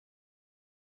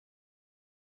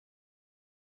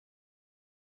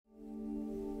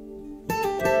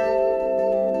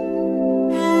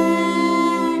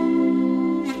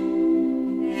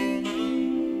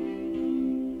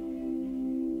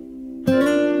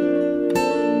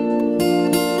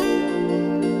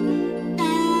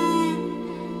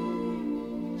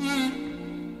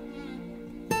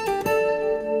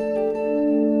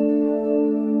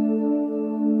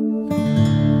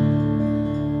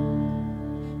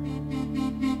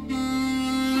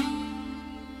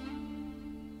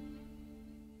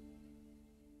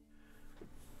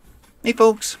Hey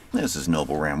folks, this is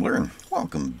Noble Rambler, and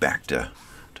welcome back to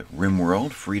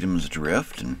RimWorld, Freedom's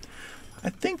Drift, and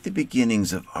I think the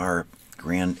beginnings of our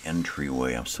grand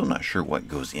entryway. I'm still not sure what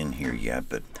goes in here yet,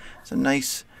 but it's a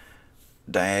nice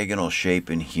diagonal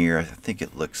shape in here. I think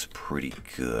it looks pretty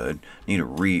good. Need to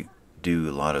redo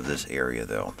a lot of this area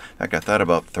though. In fact, I thought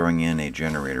about throwing in a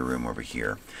generator room over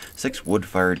here. 6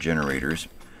 wood-fired generators,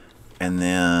 and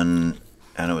then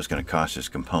I know it's going to cost us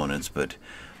components, but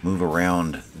move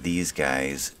around these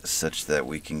guys such that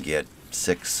we can get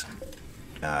 6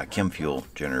 chem fuel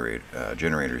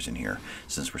generators in here.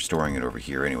 Since we're storing it over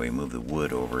here anyway, move the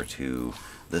wood over to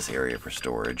this area for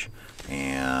storage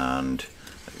and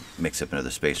mix up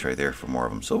another space right there for more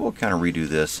of them. So we'll kind of redo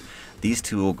this. These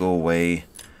two will go away.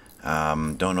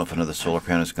 Don't know if another solar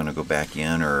panel is going to go back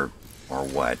in or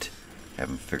what.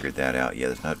 Haven't figured that out yet.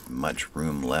 There's not much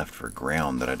room left for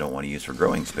ground that I don't want to use for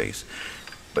growing space.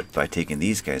 But by taking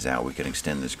these guys out, we can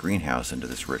extend this greenhouse into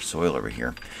this rich soil over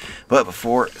here. But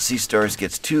before Sea Stars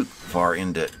gets too far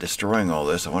into destroying all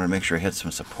this, I want to make sure I had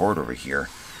some support over here.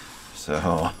 So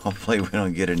hopefully we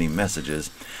don't get any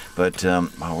messages. But oh,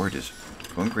 we're just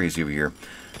going crazy over here.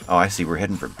 Oh, I see. We're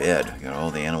heading for bed. We got all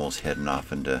the animals heading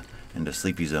off into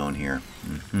sleepy zone here.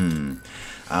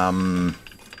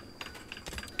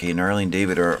 Okay, Gnarly and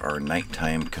David are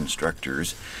nighttime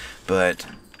constructors, but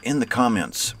in the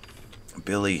comments,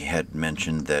 Billy had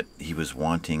mentioned that he was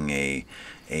wanting a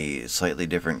slightly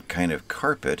different kind of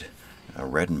carpet, a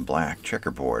red and black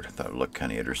checkerboard. I thought it looked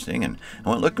kind of interesting, and I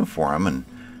went looking for him and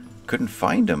couldn't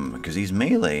find him because he's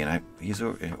melee, and he's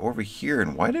over here.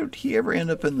 And why did he ever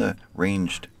end up in the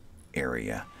ranged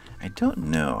area? I don't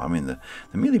know. I mean, the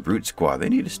melee brute squad, they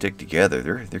need to stick together.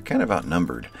 They're kind of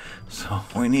outnumbered, so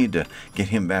we need to get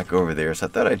him back over there. So I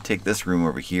thought I'd take this room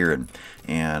over here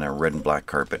and a red and black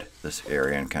carpet this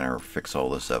area and kind of fix all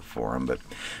this up for him. But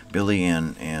Billy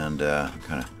and kind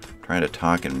of trying to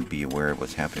talk and be aware of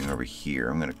what's happening over here.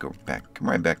 I'm going to come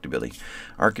right back to Billy.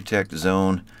 Architect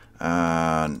zone,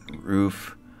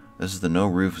 roof. This is the no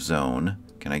roof zone.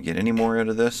 Can I get any more out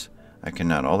of this? I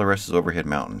cannot. All the rest is overhead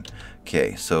mountain.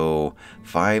 Okay, so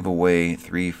 5 away,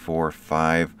 3, 4,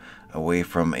 5 away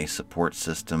from a support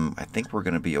system. I think we're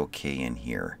going to be okay in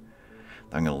here.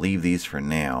 I'm going to leave these for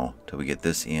now till we get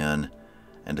this in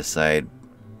and decide.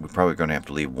 We're probably going to have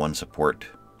to leave one support.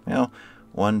 Well,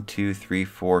 1, 2, 3,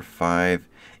 4, 5.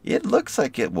 It looks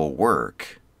like it will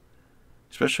work,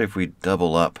 especially if we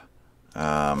double up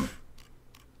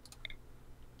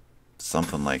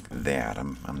something like that.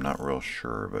 I'm not real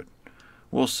sure, but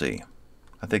we'll see.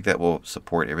 I think that will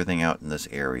support everything out in this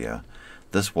area.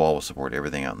 This wall will support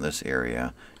everything out in this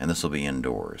area, and this will be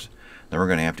indoors. Then we're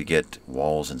going to have to get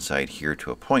walls inside here to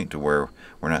a point to where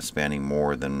we're not spanning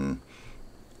more than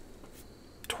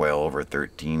 12 or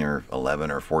 13 or 11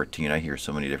 or 14. I hear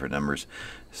so many different numbers,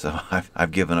 so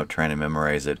I've given up trying to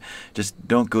memorize it. Just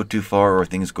don't go too far or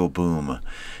things go boom.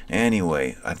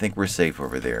 Anyway, I think we're safe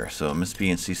over there. So Miss B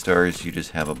and Sea Stars, you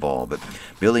just have a ball. But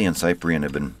Billy and Cyprian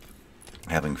have been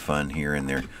having fun here in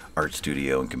their art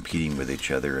studio and competing with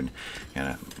each other and kind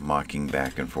of mocking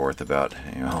back and forth about,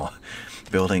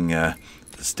 building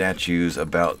statues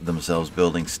about themselves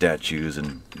building statues.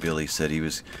 And Billy said he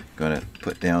was going to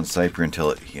put down Cyprian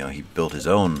until he built his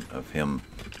own of him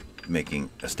making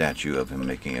a statue of him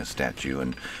making a statue.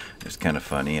 And it was kind of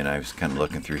funny, and I was kind of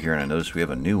looking through here and I noticed we have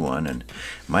a new one, and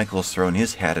Michael's thrown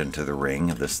his hat into the ring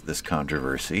of this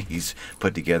controversy. He's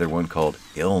put together one called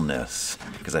Illness,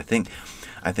 because I think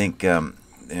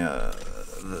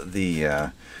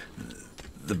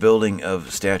the building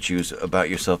of statues about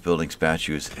yourself building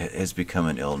statues has become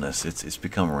an illness. It's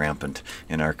become rampant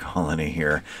in our colony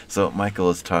here. So Michael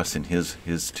has tossed in his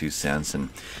 2 cents, and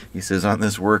he says, on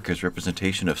this work is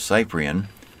representation of Cyprian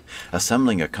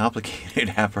assembling a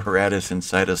complicated apparatus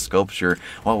inside a sculpture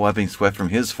while wiping sweat from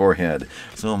his forehead.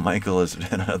 So Michael has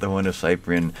done another one of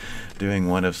Cyprian, doing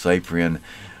one of Cyprian.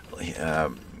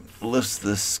 Lifts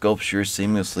this sculpture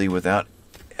seamlessly without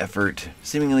effort.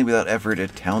 Seemingly without effort, a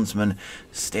townsman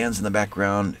stands in the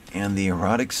background, and the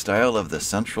erotic style of the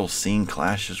central scene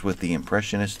clashes with the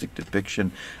impressionistic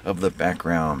depiction of the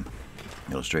background.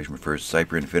 Illustration refers to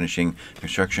Cyprian finishing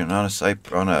construction on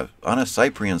a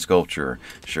Cyprian sculpture.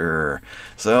 Sure.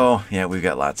 So, yeah, we've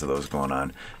got lots of those going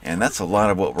on. And that's a lot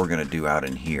of what we're going to do out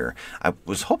in here. I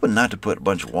was hoping not to put a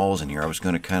bunch of walls in here. I was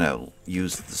going to kind of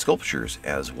use the sculptures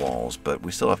as walls, but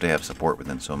we still have to have support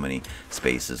within so many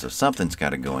spaces. So something's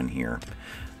got to go in here.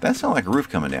 That sounds like a roof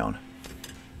coming down.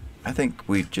 I think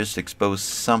we just exposed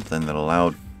something that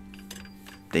allowed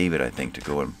David, I think, to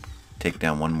go and take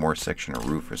down one more section of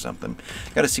roof or something.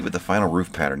 Got to see what the final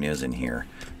roof pattern is in here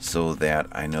so that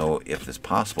I know if it's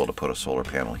possible to put a solar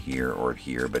panel here or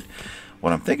here. But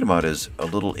what I'm thinking about is a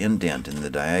little indent in the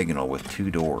diagonal with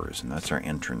 2 doors, and that's our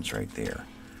entrance right there.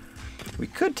 We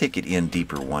could take it in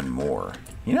deeper one more.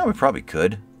 You know, we probably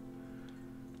could.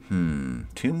 2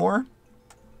 more?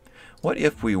 What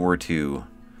if we were to...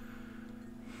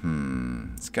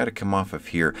 it's got to come off of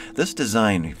here. This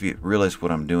design, if you realize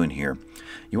what I'm doing here,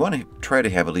 you want to try to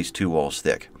have at least 2 walls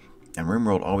thick. And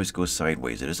RimWorld always goes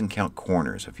sideways. It doesn't count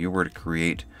corners. If you were to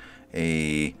create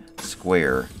a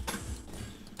square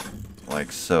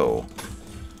like so,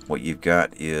 what you've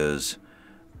got is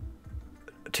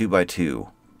 2 by 2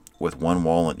 with 1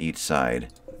 wall on each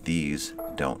side. These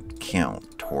don't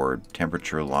count toward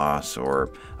temperature loss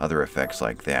or other effects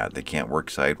like that. They can't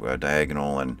work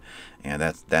diagonal, and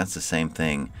that's the same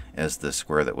thing as the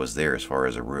square that was there as far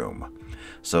as a room.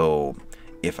 So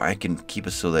if I can keep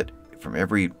it so that from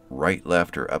every right,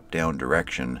 left, or up, down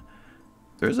direction,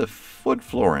 there's a wood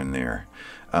floor in there.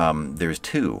 There's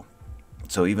 2.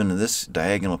 So even in this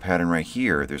diagonal pattern right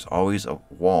here, there's always a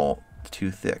wall 2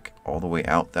 thick, all the way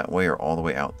out that way or all the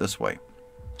way out this way.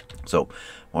 So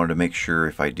I wanted to make sure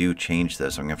if I do change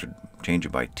this, I'm going to have to change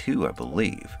it by 2, I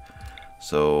believe.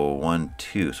 So 1,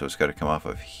 2. So it's got to come off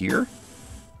of here.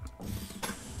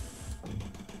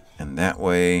 And that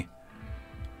way.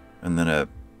 And then a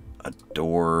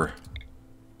door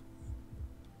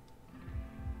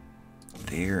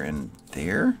there and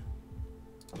there.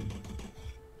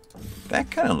 That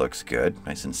kind of looks good.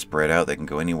 Nice and spread out. They can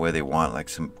go any way they want, like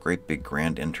some great big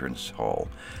grand entrance hall.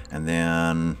 And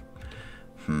then,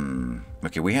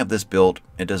 okay, we have this built.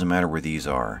 It doesn't matter where these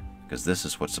are, because this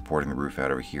is what's supporting the roof out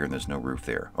over here, and there's no roof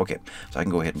there. Okay, so I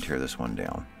can go ahead and tear this one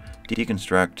down.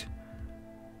 Deconstruct.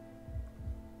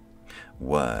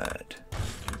 What?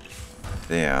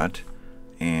 That.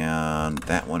 And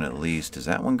that one at least. Does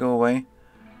that one go away?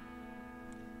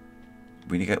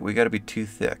 We got to be 2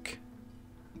 thick.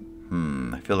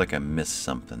 I feel like I missed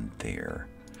something there.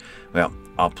 Well,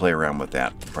 I'll play around with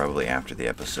that probably after the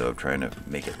episode, trying to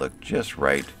make it look just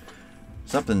right.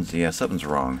 Something's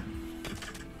wrong.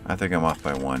 I think I'm off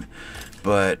by 1.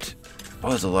 But,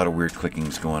 there's a lot of weird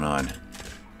clickings going on.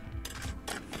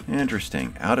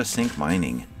 Interesting. Out of sync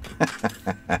mining.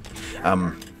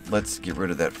 Let's get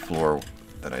rid of that floor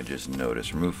that I just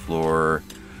noticed. Remove floor.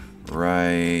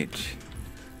 Right.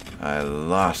 I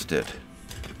lost it.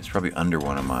 It's probably under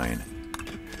one of mine.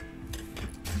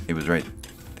 It was right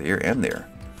there and there.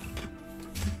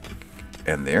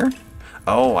 And there?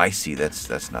 Oh, I see.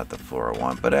 That's not the floor I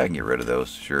want, but I can get rid of those.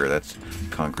 Sure, that's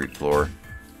concrete floor.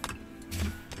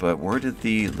 But where did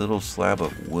the little slab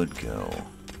of wood go?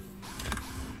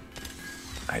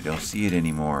 I don't see it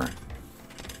anymore.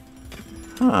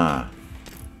 Huh.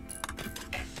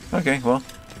 Okay, well,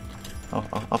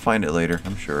 I'll find it later,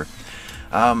 I'm sure.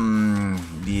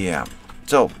 Yeah.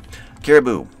 So,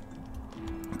 caribou.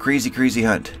 Crazy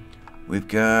hunt. We've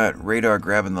got radar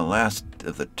grabbing the last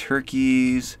of the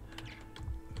turkeys.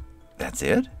 That's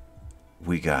it?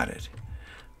 We got it.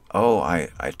 Oh, I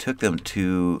took them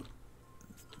to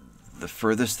the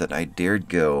furthest that I dared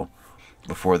go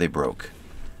before they broke.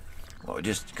 Oh,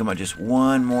 just, come on, just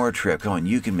one more trip. Come on,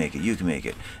 you can make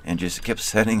it. And just kept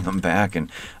setting them back.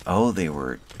 And, oh, they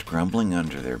were grumbling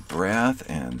under their breath.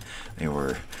 And they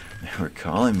were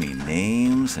calling me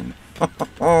names. And,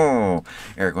 oh,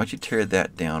 Eric, why don't you tear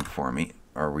that down for me?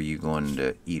 Or were you going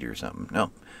to eat or something? No.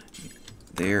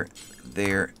 There.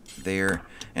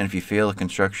 And if you fail a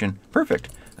construction, perfect.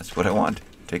 That's what I want.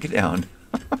 Take it down.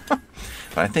 But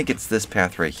I think it's this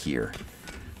path right here.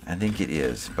 I think it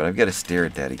is, but I've got to stare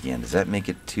at that again. Does that make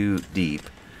it too deep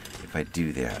if I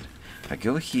do that? If I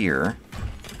go here,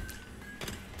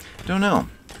 I don't know.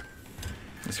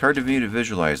 It's hard for me to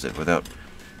visualize it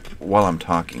while I'm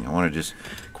talking. I want to just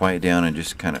quiet down and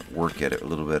just kind of work at it a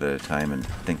little bit at a time and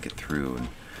think it through. And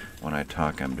when I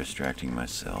talk, I'm distracting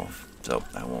myself, so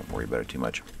I won't worry about it too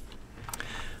much.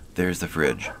 There's the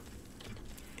fridge.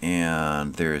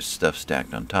 And there's stuff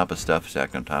stacked on top of stuff,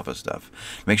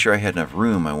 Make sure I had enough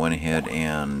room. I went ahead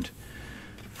and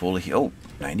fully... Oh,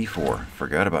 94.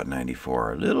 Forgot about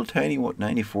 94. A little tiny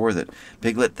 94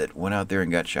 piglet that went out there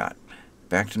and got shot.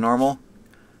 Back to normal.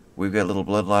 We've got a little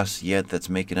blood loss yet that's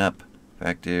making up.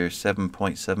 Back to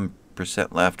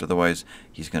 7.7% left. Otherwise,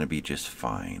 he's going to be just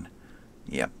fine.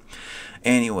 Yep.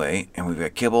 Anyway, and we've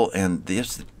got kibble. And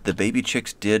the baby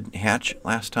chicks did hatch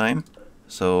last time.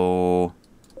 So...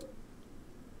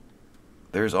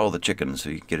 there's all the chickens, so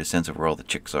you get a sense of where all the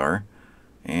chicks are.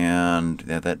 And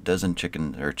that dozen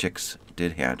chicks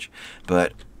did hatch.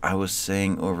 But I was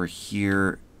saying over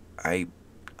here, I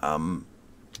I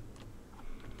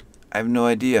have no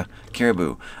idea.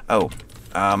 Caribou. Oh,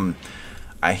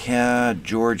 I had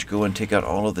George go and take out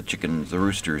all of the chickens, the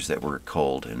roosters that were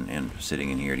cold and sitting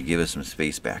in here to give us some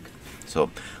space back. So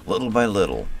little by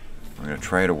little, we're going to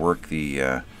try to work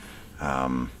the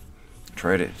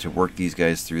try to work these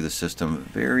guys through the system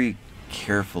very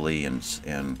carefully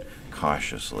and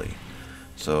cautiously.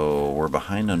 So we're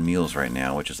behind on meals right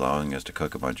now, which is allowing us to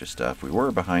cook a bunch of stuff. We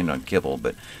were behind on kibble,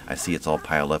 but I see it's all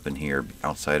piled up in here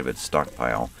outside of its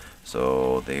stockpile.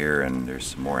 So there, and there's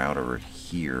some more out over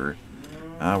here.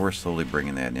 We're slowly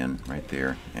bringing that in right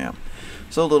there. Yeah.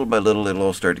 So little by little, it'll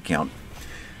all start to count.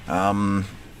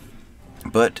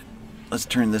 But let's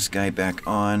turn this guy back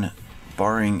on.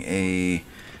 Barring a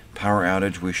power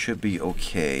outage, we should be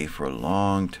okay for a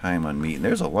long time on meat. And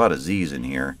there's a lot of Z's in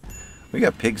here. We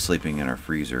got pigs sleeping in our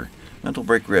freezer. Mental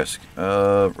break risk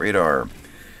of Radar,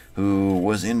 who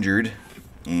was injured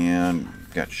and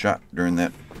got shot during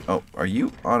that. Oh, are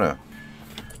you on a...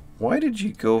 Why did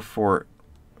you go for...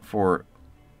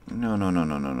 No.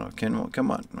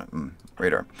 Come on.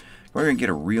 Radar. Come over and get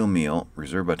a real meal.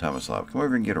 Reserved by Tomislav. Come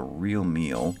over and get a real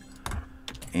meal.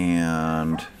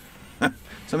 And...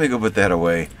 somebody go put that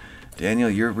away. Daniel,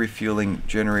 your refueling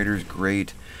generator's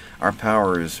great. Our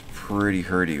power is pretty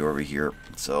hurty over here,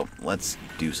 so let's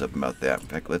do something about that. In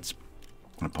fact, let's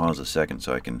pause a second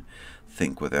so I can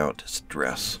think without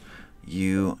stress.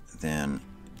 You then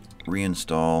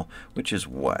reinstall, which is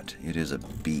what? It is a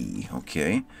B.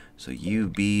 Okay, so you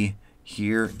be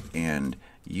here and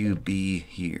you be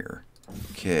here.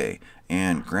 Okay,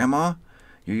 and Grandma,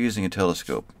 you're using a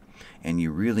telescope, and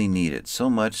you really need it, so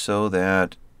much so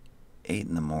that 8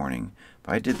 in the morning. If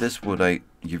I did this, would I...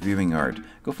 Your viewing art.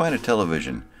 Go find a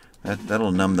television.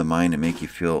 That'll numb the mind and make you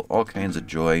feel all kinds of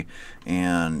joy,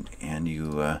 and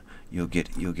you'll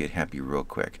get happy real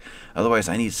quick. Otherwise,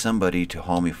 I need somebody to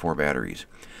haul me 4 batteries.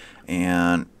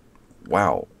 And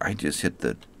wow, I just hit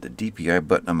the DPI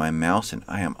button on my mouse, and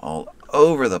I am all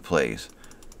over the place.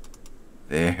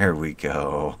 There we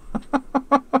go.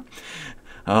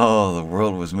 Oh, the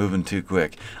world was moving too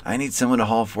quick. I need someone to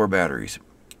haul 4 batteries,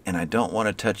 and I don't want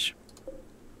to touch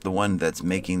the one that's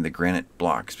making the granite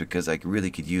blocks, because I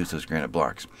really could use those granite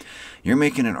blocks. You're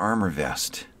making an armor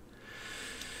vest.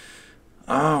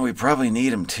 Oh, we probably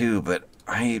need them too, but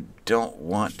I don't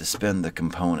want to spend the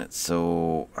components,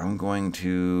 so I'm going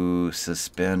to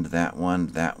suspend that one,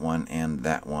 and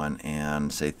that one,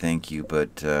 and say thank you,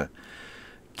 but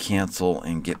cancel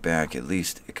and get back at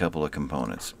least a couple of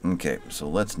components. Okay, so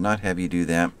let's not have you do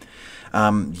that.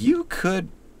 You could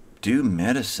do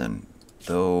medicine,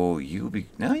 though you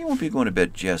won't be going to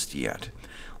bed just yet.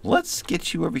 Let's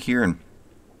get you over here and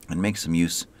make some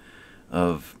use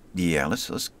of... Yeah,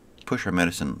 let's push our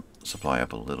medicine supply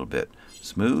up a little bit.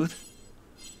 Smooth.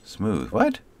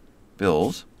 What?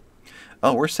 Bills.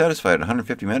 Oh, we're satisfied at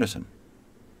 150 medicine.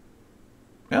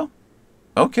 Well,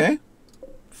 okay.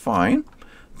 Fine.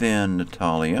 Then,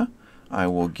 Natalia, I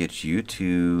will get you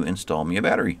to install me a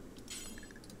battery.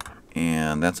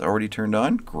 And that's already turned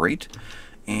on. Great.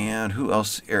 And who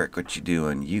else? Eric, what you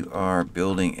doing? You are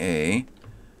building a...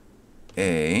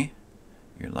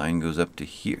 Your line goes up to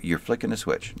here. You're flicking a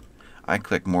switch. I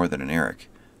click more than an Eric.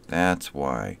 That's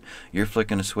why. You're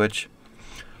flicking a switch.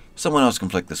 Someone else can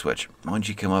flick the switch. Why don't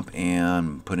you come up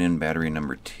and put in battery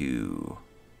number 2?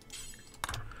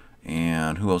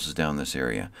 And who else is down this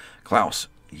area? Klaus,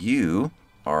 you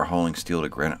are hauling steel to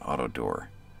Granite Auto Door.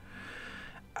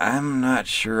 I'm not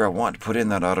sure I want to put in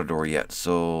that auto door yet,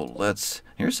 so let's...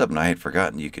 Here's something I had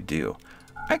forgotten you could do.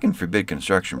 I can forbid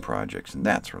construction projects, and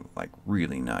that's like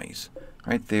really nice.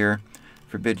 Right there.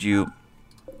 Forbid you.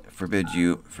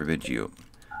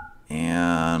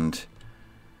 And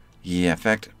yeah, in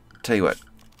fact, tell you what,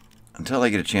 until I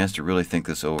get a chance to really think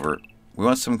this over, we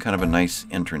want some kind of a nice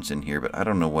entrance in here, but I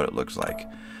don't know what it looks like.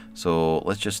 So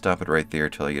let's just stop it right there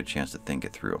until I get a chance to think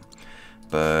it through.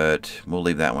 But we'll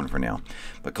leave that one for now.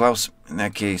 But Klaus, in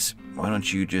that case, why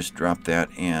don't you just drop that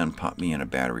and pop me in a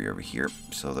battery over here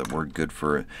so that we're good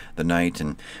for the night.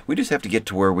 And we just have to get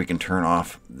to where we can turn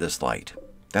off this light.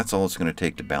 That's all it's going to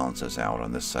take to balance us out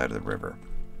on this side of the river.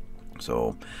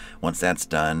 So once that's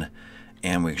done,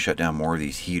 and we can shut down more of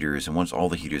these heaters, and once all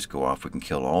the heaters go off, we can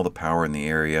kill all the power in the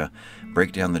area,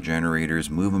 break down the generators,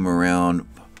 move them around.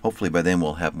 Hopefully by then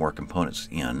we'll have more components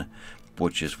in,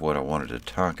 which is what I wanted to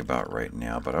talk about right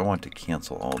now, but I want to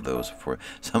cancel all those before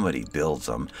somebody builds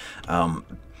them.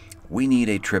 We need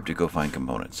a trip to go find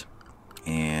components.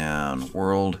 And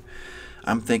world,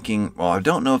 I'm thinking, well, I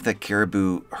don't know if that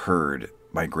caribou herd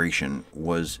migration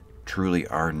was truly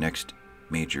our next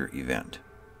major event.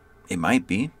 It might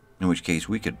be, in which case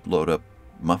we could load up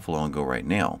Muffalo and go right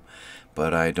now,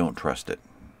 but I don't trust it.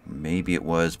 Maybe it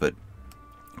was, but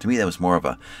to me that was more of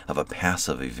a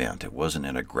passive event. It wasn't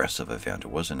an aggressive event.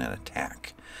 It wasn't an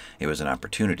attack. It was an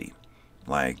opportunity.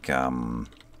 Like, oh,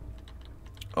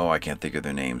 I can't think of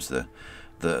their names.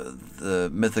 The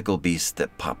mythical beast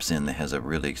that pops in that has a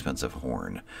really expensive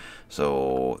horn.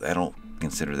 So I don't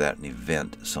consider that an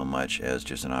event so much as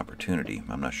just an opportunity.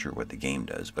 I'm not sure what the game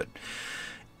does, but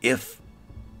if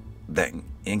that,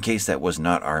 in case that was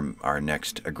not our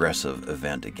next aggressive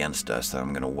event against us, then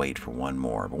I'm going to wait for one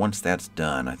more. But once that's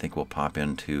done, I think we'll pop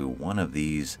into one of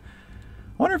these.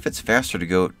 I wonder if it's faster to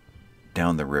go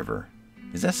down the river.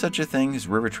 Is that such a thing as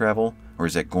river travel, or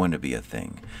is that going to be a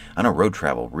thing? I know road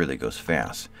travel really goes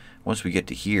fast. Once we get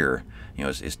to here, you know,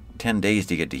 it's 10 days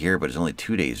to get to here, but it's only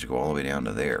 2 days to go all the way down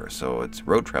to there. So it's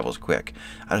road travel's quick.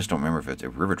 I just don't remember if it's a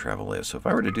river travel is. So if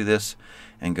I were to do this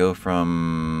and go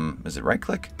from, is it right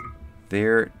click?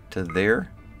 There to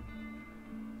there?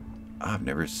 I've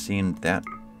never seen that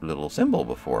little symbol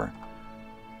before.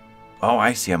 Oh,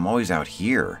 I see. I'm always out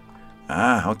here.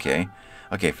 Ah, okay.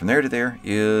 Okay, from there to there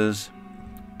is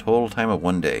total time of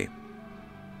 1 day.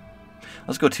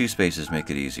 Let's go 2 spaces, make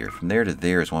it easier. From there to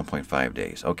there is 1.5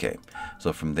 days. Okay,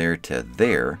 so from there to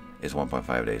there is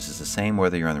 1.5 days. It's the same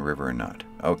whether you're on the river or not.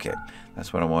 Okay,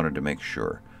 that's what I wanted to make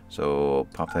sure. So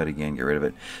pop that again, get rid of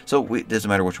it. So it doesn't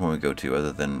matter which one we go to,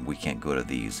 other than we can't go to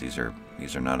these. These are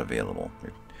not available.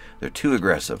 They're too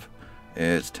aggressive.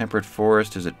 It's temperate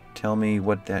forest. Does it tell me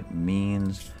what that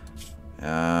means?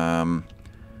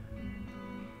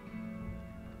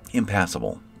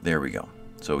 Impassable. There we go.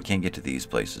 So we can't get to these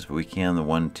places, but we can the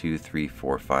 1, 2, 3,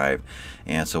 4, 5.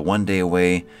 And so 1 day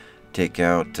away, take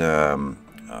out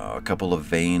a couple of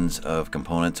veins of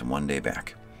components and 1 day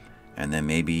back. And then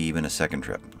maybe even a second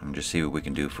trip. And just see what we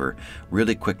can do for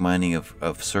really quick mining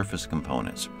of surface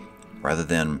components, rather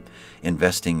than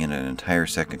investing in an entire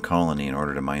second colony in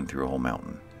order to mine through a whole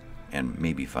mountain and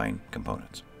maybe find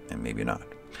components, and maybe not.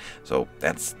 So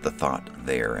that's the thought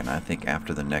there. And I think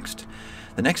after the next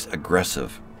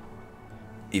aggressive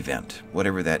event,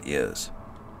 whatever that is,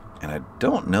 and I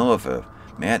don't know if a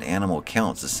mad animal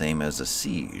counts the same as a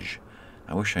siege.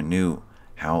 I wish I knew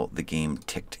how the game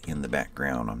ticked in the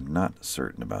background. I'm not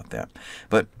certain about that.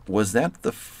 But was that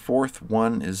the 4th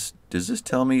one? Does this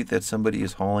tell me that somebody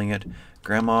is hauling it?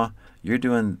 Grandma, you're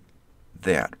doing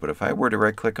that. But if I were to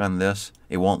right click on this,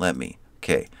 it won't let me.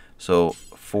 Okay, so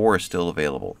 4 is still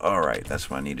available. All right, that's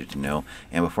what I needed to know.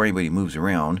 And before anybody moves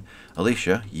around,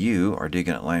 Alicia, you are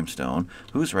digging at limestone.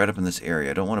 Who's right up in this area?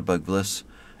 I don't want to bug Bliss,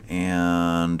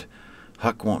 and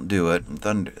Huck won't do it, and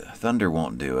Thunder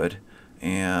won't do it,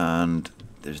 and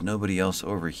there's nobody else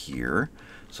over here.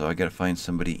 So I got to find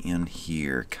somebody in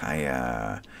here.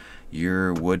 Kaya,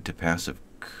 you're wood to passive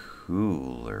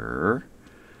cooler.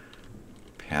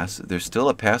 There's still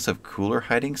a passive cooler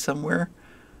hiding somewhere?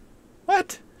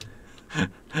 What?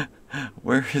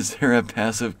 Where is there a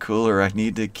passive cooler? I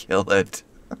need to kill it.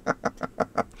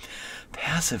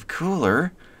 Passive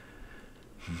cooler?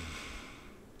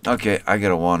 Okay, I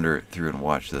gotta wander through and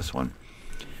watch this one.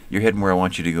 You're heading where I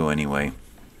want you to go anyway.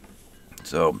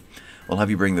 So, we'll have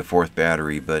you bring the 4th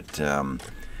battery, but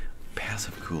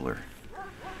passive cooler.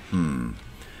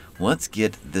 Let's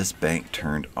get this bank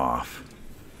turned off.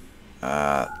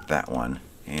 That one.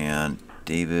 And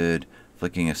David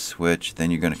flicking a switch,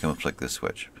 then you're going to come and flick this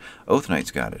switch. Oath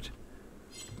Knight's got it.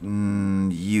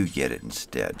 You get it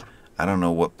instead. I don't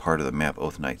know what part of the map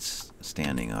Oath Knight's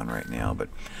standing on right now, but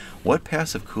what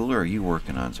passive cooler are you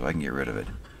working on so I can get rid of it?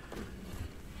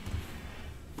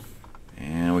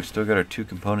 And we've still got our 2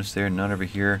 components there, none over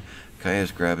here.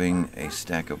 Kaya's grabbing a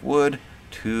stack of wood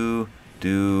to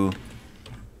do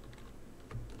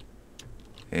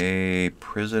a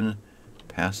prison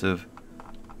passive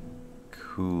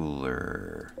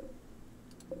cooler.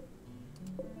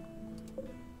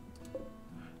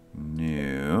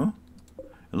 No.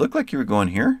 It looked like you were going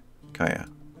here, Kaya.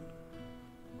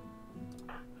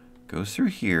 Goes through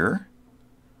here.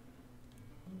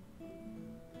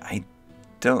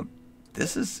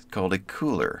 This is called a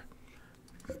cooler.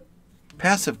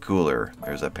 Passive cooler.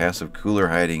 There's a passive cooler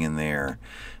hiding in there.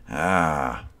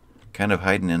 Ah, kind of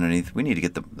hiding underneath. We need to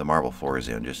get the marble floors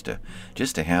in just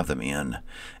to have them in.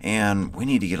 And we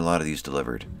need to get a lot of these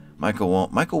delivered. Michael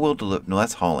will deliver. No,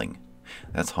 that's hauling.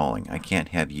 That's hauling. I can't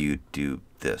have you do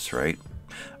this, right?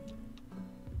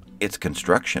 It's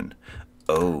construction.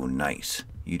 Oh, nice.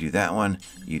 You do that one,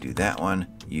 you do that one,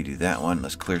 you do that one.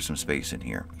 Let's clear some space in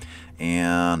here.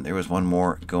 And there was one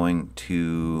more going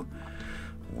to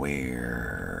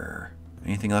where?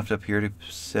 Anything left up here to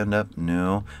send up?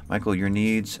 No. Michael, your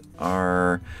needs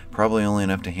are probably only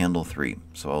enough to handle 3,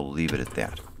 so I'll leave it at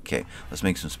that. Okay, let's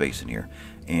make some space in here.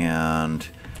 And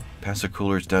passive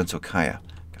cooler's done, so Kaya.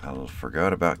 I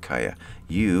forgot about Kaya.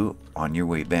 You, on your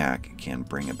way back, can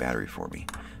bring a battery for me.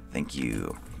 Thank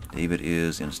you. David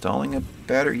is installing a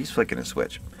battery. He's flicking a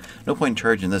switch. No point in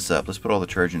charging this up. Let's put all the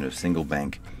charge into a single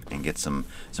bank and get some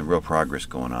real progress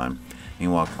going on.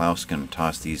 Meanwhile, Klaus can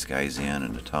toss these guys in,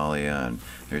 and Natalia, and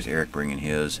there's Eric bringing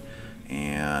his.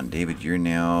 And David, you're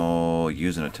now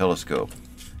using a telescope.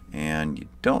 And you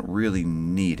don't really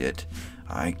need it.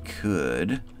 I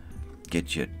could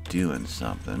get you doing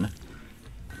something.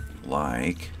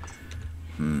 Like,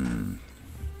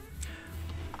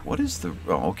 what is the,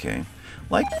 oh, okay.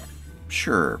 Like,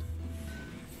 sure.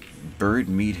 Bird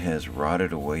meat has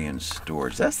rotted away in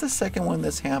storage. That's the second one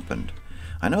that's happened.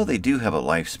 I know they do have a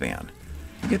lifespan.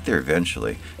 You get there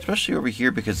eventually, especially over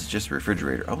here because it's just a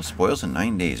refrigerator. Oh, spoils in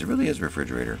 9 days. It really is a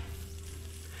refrigerator.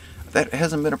 That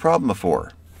hasn't been a problem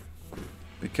before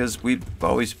because we've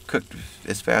always cooked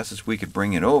as fast as we could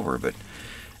bring it over, but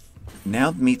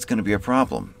now the meat's going to be a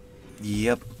problem.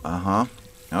 Yep,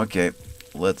 okay,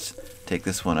 let's take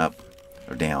this one up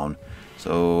or down.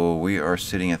 So we are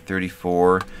sitting at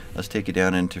 34. Let's take it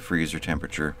down into freezer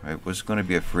temperature. It was going to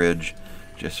be a fridge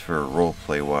just for role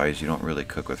play wise. You don't really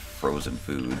cook with frozen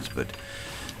foods, but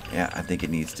yeah, I think it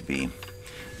needs to be.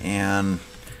 And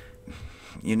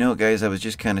you know, guys, I was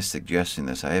just kind of suggesting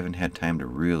this. I haven't had time to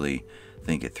really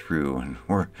think it through, and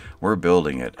we're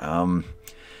building it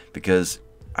because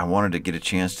I wanted to get a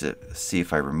chance to see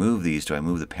if I remove these, do I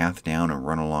move the path down and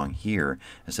run along here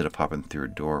instead of popping through a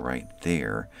door right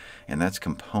there? And that's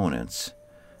components,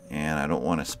 and I don't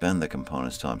want to spend the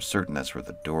components till I'm certain that's where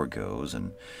the door goes.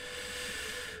 And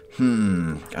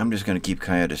I'm just going to keep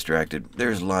Kaya distracted.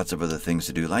 There's lots of other things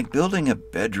to do, like building a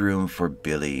bedroom for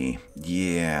Billy.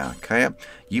 Yeah, Kaya,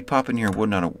 you pop in here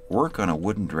and work on a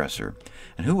wooden dresser.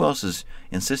 And who else is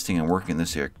insisting on working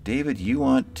this here? David, you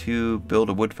want to build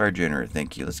a wood fire generator.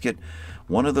 Thank you. Let's get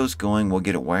one of those going. We'll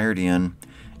get it wired in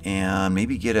and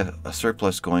maybe get a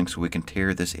surplus going so we can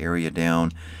tear this area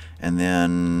down and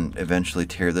then eventually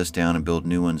tear this down and build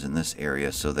new ones in this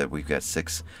area so that we've got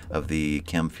 6 of the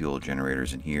chem fuel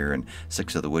generators in here and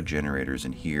 6 of the wood generators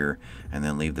in here, and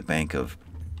then leave the bank of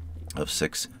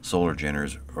 6 solar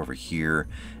generators over here.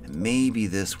 And maybe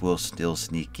this will still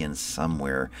sneak in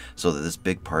somewhere so that this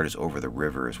big part is over the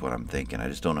river is what I'm thinking. I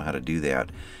just don't know how to do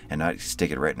that and not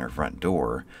stick it right in our front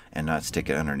door and not stick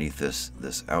it underneath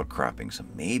this outcropping. So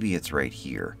maybe it's right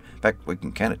here. In fact, we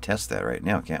can kind of test that right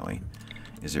now, can't we?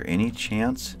 Is there any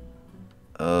chance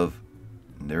of...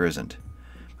 There isn't.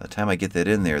 By the time I get that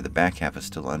in there, the back half is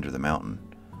still under the mountain,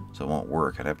 so it won't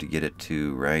work. I'd have to get it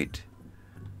to right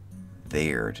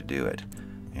there to do it.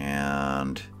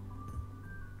 And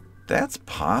that's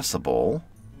possible.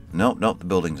 Nope, the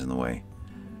building's in the way.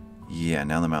 Yeah,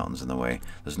 now the mountain's in the way.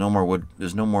 There's no more wood,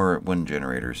 there's no more wind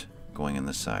generators going in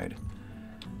this side.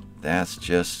 That's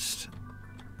just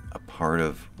a part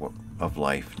of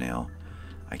life now.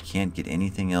 I can't get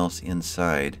anything else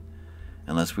inside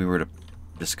unless we were to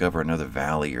discover another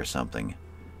valley or something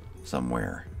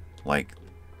somewhere, like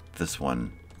this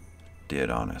one did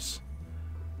on us.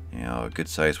 You know, a good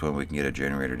sized one, we can get a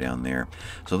generator down there.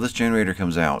 So if this generator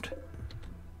comes out,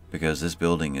 because this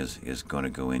building is going to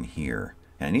go in here,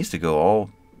 and it needs to go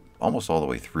almost all the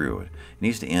way through. It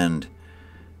needs to end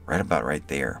right about right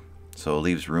there. So it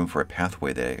leaves room for a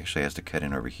pathway that actually has to cut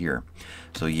in over here.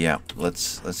 So yeah,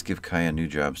 let's give Kaya new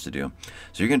jobs to do.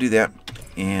 So you're gonna do that,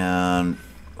 and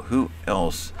who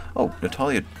else? Oh,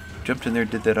 Natalia jumped in there,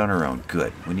 did that on her own.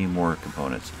 Good. We need more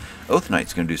components. Oath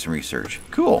Knight's gonna do some research.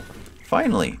 Cool.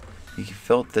 Finally, he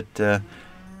felt that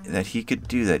that he could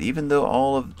do that, even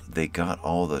though they got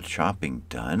all the chopping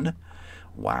done.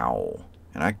 Wow.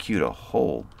 And I queued a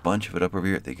whole bunch of it up over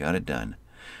here. They got it done.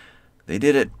 They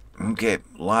did it. Okay,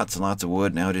 lots and lots of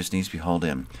wood. Now it just needs to be hauled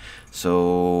in.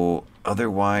 So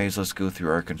otherwise, let's go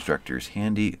through our constructors.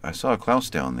 Handy. I saw a Klaus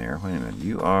down there. Wait a minute.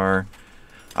 You are...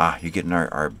 you're getting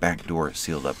our back door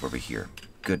sealed up over here.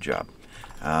 Good job.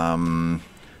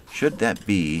 Should that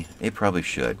be... It probably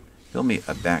should. Build me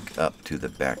a back up to the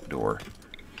back door.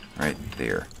 Right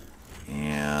there.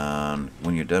 And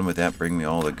when you're done with that, bring me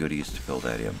all the goodies to fill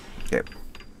that in. Okay.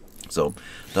 So,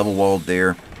 double walled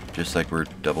there, just like we're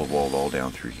double walled all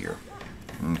down through here.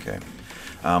 Okay.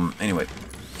 Anyway,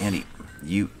 Andy,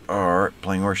 you are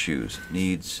playing horseshoes.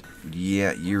 Needs,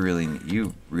 yeah, you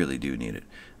really do need it.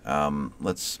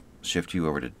 Let's shift you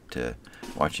over to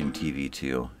watching TV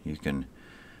too. You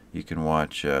can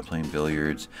watch playing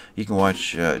billiards. You can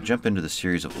watch jump into the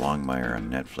series of Longmire on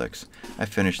Netflix. I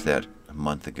finished that a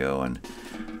month ago, and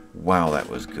wow, that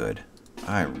was good.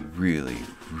 I really,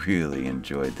 really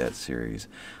enjoyed that series.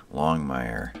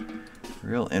 Longmire.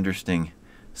 Real interesting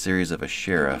series of a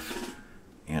sheriff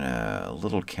in a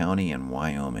little county in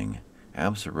Wyoming.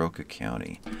 Absaroka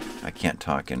County. I can't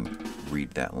talk and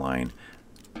read that line.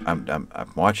 I'm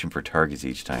watching for targets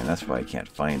each time. That's why I can't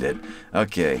find it.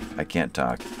 Okay, I can't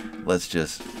talk. Let's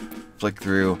just flick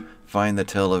through, find the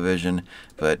television.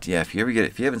 But yeah, if you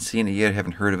haven't seen it yet,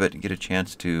 haven't heard of it, and get a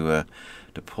chance to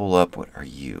pull up, what are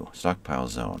you? Stockpile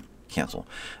Zone. Cancel.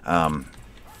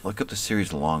 Look up the series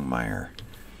Longmire,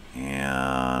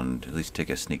 and at least take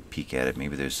a sneak peek at it.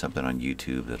 Maybe there's something on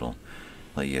YouTube that'll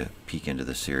let you peek into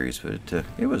the series. But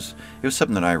it was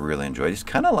something that I really enjoyed. It's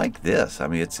kind of like this. I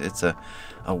mean, it's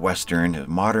a western, a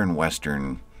modern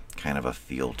western kind of a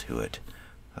feel to it.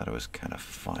 Thought it was kind of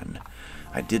fun.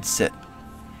 I did set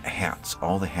hats,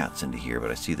 all the hats into here, but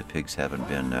I see the pigs haven't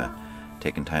been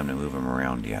taking time to move them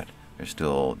around yet. They're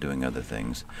still doing other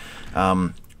things.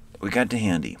 We got to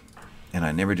handy, and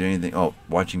I never did anything. Oh,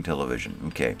 watching television.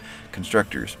 Okay,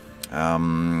 constructors.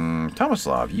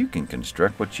 Tomislav, you can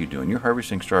construct. What you doing? You're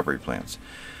harvesting strawberry plants.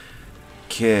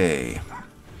 Okay.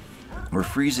 We're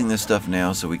freezing this stuff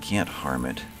now, so we can't harm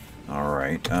it. All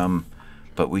right.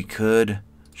 But we could,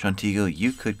 Shantigo,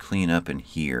 you could clean up in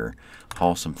here,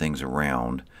 haul some things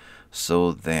around,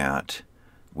 so that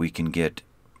we can get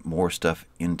more stuff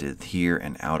into here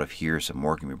and out of here. Some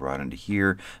more can be brought into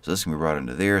here. So this can be brought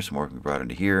into there. Some more can be brought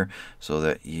into here. So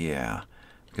that, yeah,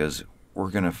 because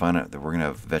we're going to find out that we're going to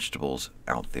have vegetables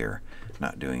out there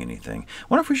not doing anything. I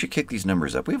wonder if we should kick these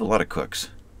numbers up. We have a lot of cooks.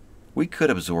 We could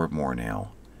absorb more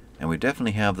now. And we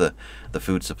definitely have the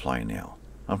food supply now.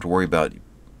 I don't have to worry about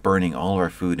burning all our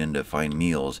food into fine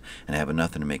meals and having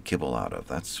nothing to make kibble out of.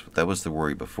 That was the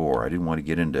worry before. I didn't want to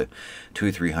get into 200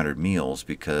 or 300 meals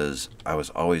because I was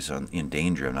always in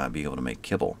danger of not being able to make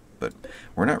kibble. But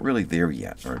we're not really there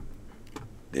yet, or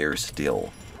there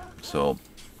still. So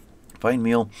fine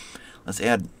meal. Let's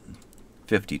add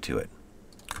 50 to it.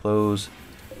 Close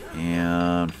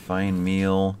and fine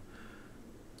meal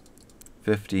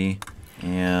 50,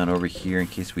 and over here, in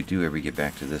case we do ever get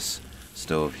back to this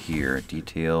stove here,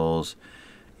 details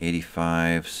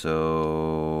 85,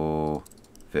 so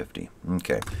 50.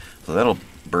 Okay, so that'll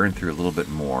burn through a little bit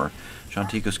more.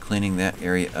 Shantico's cleaning that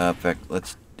area up. In fact,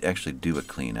 let's actually do a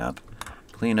clean up.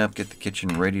 Clean up, get the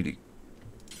kitchen ready to.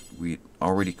 We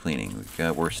already cleaning.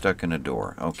 We're stuck in a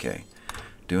door. Okay,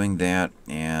 doing that,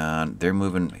 and they're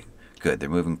moving. Good. They're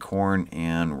moving corn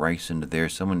and rice into there.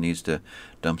 Someone needs to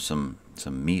dump some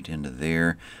meat into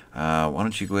there. Why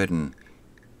don't you go ahead and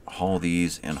haul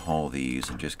these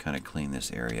and just kind of clean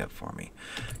this area up for me.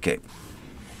 Okay,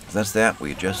 so that's that.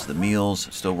 We adjust the meals.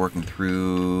 Still working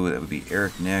through. That would be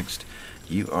Eric next.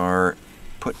 You are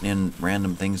putting in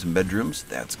random things in bedrooms.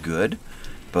 That's good.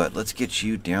 But let's get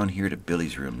you down here to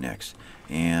Billy's room next.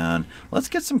 And let's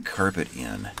get some carpet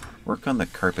in. Work on the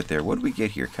carpet there. What did we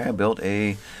get here? Kaya built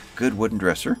a good wooden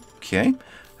dresser. Okay.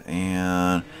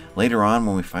 And later on,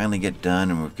 when we finally get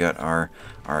done and we've got our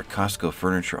Costco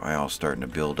furniture aisle starting to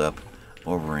build up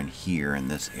over in here in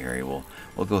this area, we'll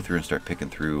go through and start picking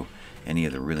through any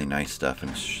of the really nice stuff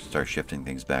and start shifting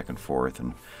things back and forth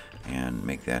and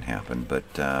make that happen.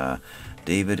 But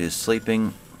David is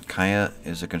sleeping. Kaya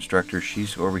is a constructor.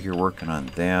 She's over here working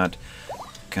on that.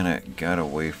 Kind of got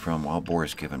away from while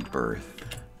Boris giving birth.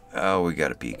 Oh, we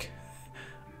got a peek.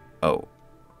 Oh,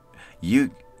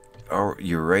 you're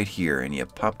right here, and you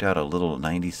popped out a little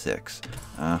 96.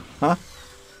 Uh-huh.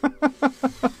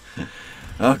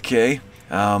 Okay.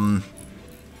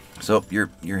 So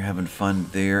you're having fun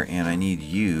there, and I need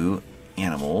you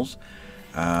animals.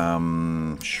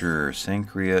 Sure.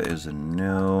 Sangria is a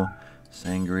no.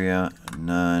 Sangria,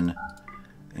 none.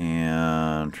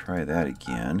 And try that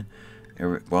again.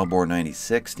 Wildboar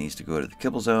 96 needs to go to the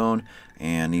kibble zone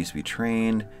and needs to be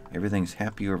trained. Everything's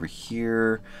happy over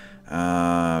here.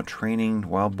 Training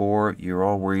Wildboar, you're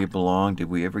all where you belong. Did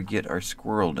we ever get our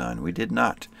squirrel done? We did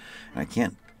not. And I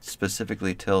can't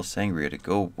specifically tell Sangria to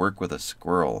go work with a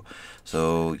squirrel.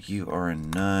 So you are a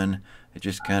none. It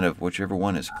just kind of whichever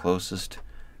one is close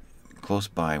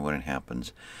by when it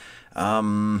happens.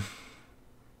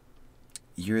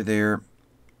 You're there.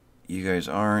 You guys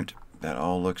aren't. That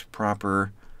all looks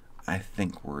proper. I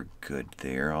think we're good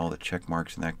there. All the check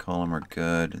marks in that column are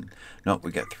good. And nope,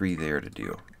 we got 3 there to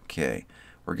do. Okay,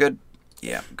 we're good.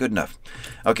 Yeah, good enough.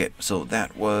 Okay, so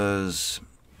that was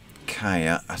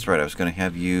Kaya. That's right. I was going to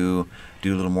have you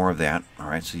do a little more of that. All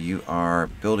right, so you are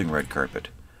building red carpet.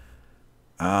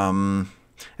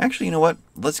 Actually, you know what?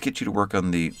 Let's get you to work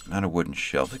on the not a wooden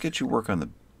shelf. Let's get you to work on the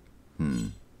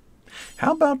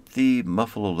How about the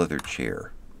buffalo leather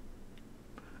chair?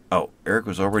 Oh, Eric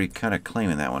was already kind of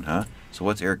claiming that one, huh? So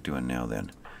what's Eric doing now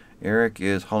then? Eric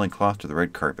is hauling cloth to the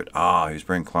red carpet. Ah, he's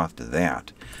bringing cloth to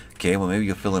that. Okay, well maybe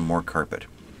you'll fill in more carpet.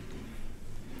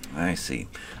 I see.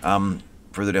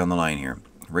 Further down the line here.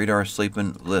 Radar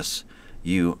sleeping. Lists.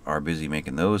 You are busy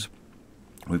making those.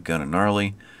 We've got a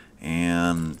gnarly.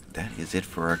 And that is it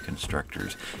for our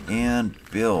constructors. And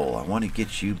Bill, I want to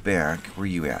get you back. Where are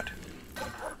you at?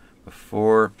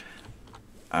 Before...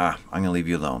 I'm going to leave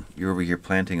you alone. You're over here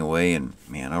planting away, and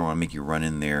man, I don't want to make you run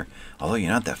in there. Although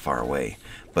you're not that far away.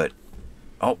 But,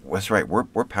 oh, that's right. We're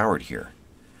powered here.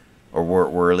 Or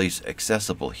we're at least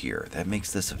accessible here. That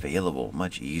makes this available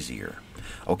much easier.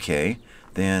 Okay,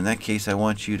 then in that case, I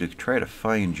want you to try to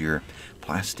find your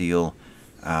plasteel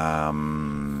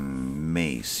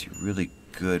mace. Really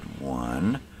good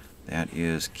one. That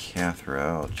is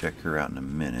Cathra. I'll check her out in a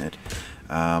minute.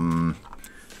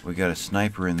 We got a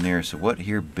sniper in there. So what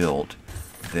here built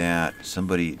that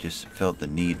somebody just felt the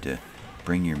need to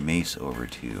bring your mace over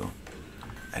to?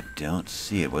 I don't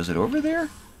see it. Was it over there?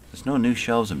 There's no new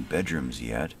shelves in bedrooms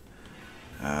yet.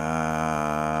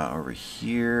 Over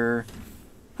here.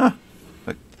 Huh.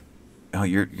 But, oh,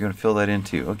 you're going to fill that in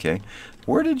too. Okay.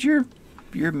 Where did your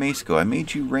mace go? I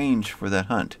made you range for that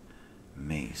hunt.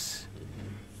 Mace.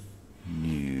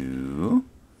 New.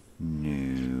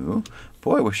 New.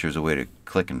 Boy, I wish there was a way to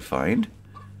click and find.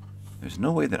 There's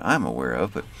no way that I'm aware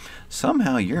of, but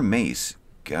somehow your mace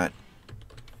got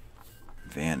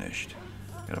vanished.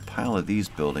 Got a pile of these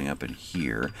building up in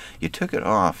here. You took it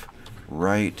off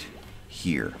right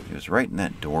here. It was right in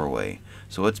that doorway.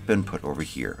 So it's been put over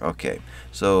here. Okay,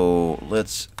 so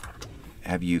let's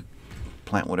have you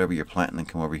plant whatever you're planting and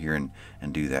come over here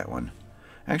and do that one.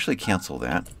 Actually, cancel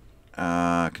that.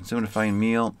 Consume a fine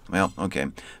meal. Well, okay.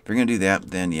 If you're going to do that,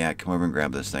 then yeah, come over and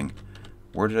grab this thing.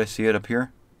 Where did I see it up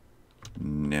here?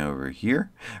 No, over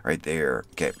here. Right there.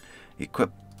 Okay.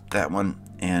 Equip that one,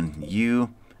 and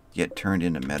you get turned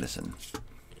into medicine.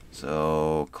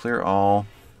 So, clear all.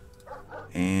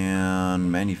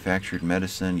 And manufactured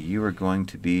medicine, you are going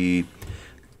to be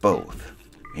both.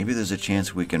 Maybe there's a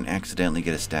chance we can accidentally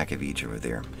get a stack of each over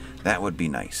there. That would be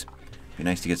nice. Be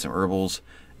nice to get some herbals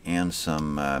and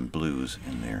some blues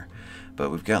in there.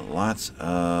 But we've got lots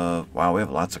of... Wow, we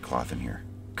have lots of cloth in here.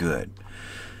 Good.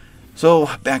 So,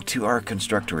 back to our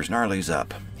constructors. Gnarly's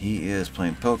up. He is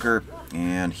playing poker,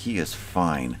 and he is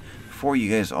fine. Before you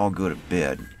guys all go to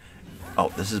bed... Oh,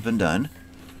 this has been done.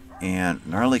 And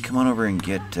Gnarly, come on over and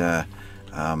get...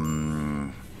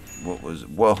 what was...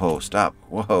 Whoa, stop.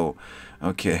 Whoa.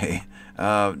 Okay.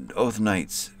 Oath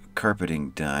Knight's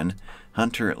carpeting done.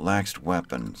 Hunter laxed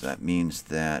weapons. That means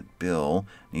that Bill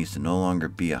needs to no longer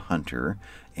be a hunter.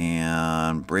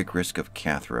 And break risk of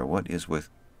Cathra. What is with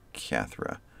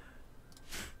Cathra?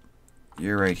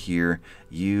 You're right here.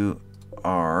 You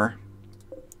are...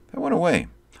 That went away.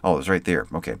 Oh, it's right there.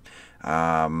 Okay.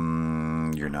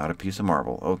 You're not a piece of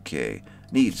marble. Okay.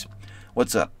 Needs.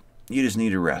 What's up? You just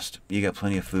need a rest. You got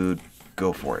plenty of food.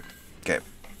 Go for it. Okay.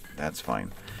 That's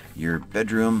fine. Your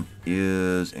bedroom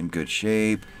is in good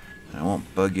shape. I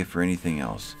won't bug you for anything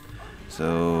else.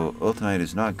 So, Oath Knight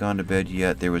has not gone to bed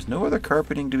yet. There was no other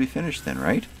carpeting to be finished then,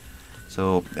 right?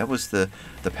 So, that was the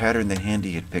pattern that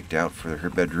Handy had picked out for her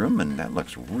bedroom, and that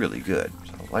looks really good.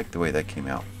 So, I like the way that came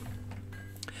out.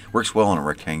 Works well in a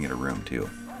rectangular room, too.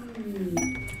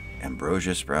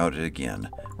 Ambrosia sprouted again.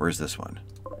 Where's this one?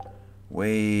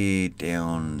 Way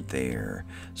down there.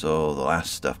 So, the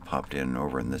last stuff popped in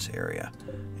over in this area.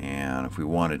 And if we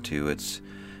wanted to, it's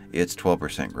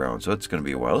 12% grown, so it's going to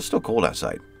be a while. It's still cold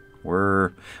outside.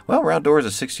 We're outdoors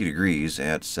at 60 degrees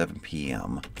at 7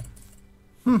 p.m.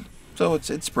 So it's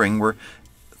spring. We're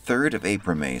 3rd of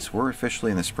April, May, so we're officially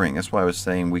in the spring. That's why I was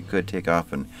saying we could take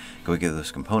off and go get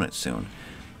those components soon.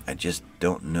 I just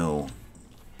don't know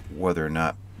whether or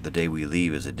not the day we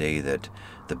leave is a day that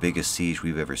the biggest siege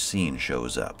we've ever seen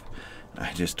shows up.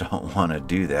 I just don't want to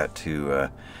do that to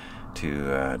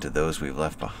those we've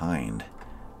left behind.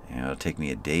 You know, it'll take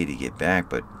me a day to get back,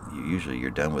 but usually you're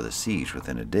done with a siege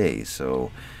within a day. So,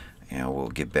 you know, we'll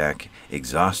get back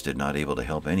exhausted, not able to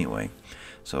help anyway.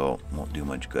 So, won't do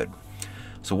much good.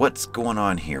 So, what's going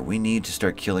on here? We need to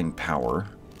start killing power.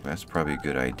 That's probably a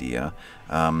good idea.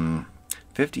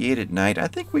 58 at night. I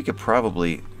think we could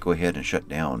probably go ahead and shut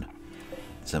down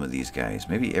some of these guys.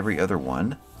 Maybe every other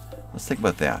one. Let's think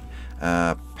about that.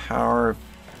 Power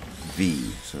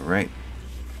V. So, right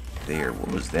there.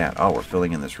 What was that? Oh, we're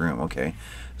filling in this room. Okay.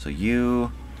 So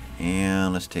U,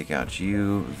 and let's take out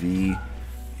U, V,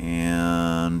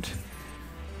 and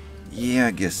yeah,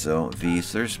 I guess so. V.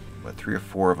 So there's what, 3 or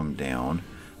 4 of them down.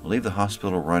 We'll leave the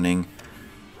hospital running.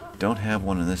 Don't have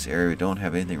one in this area. Don't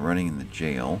have anything running in the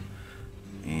jail.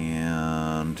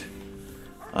 And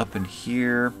up in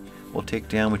here, we'll take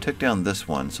down, we took down this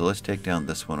one, so let's take down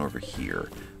this one over here.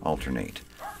 Alternate.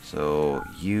 So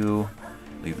you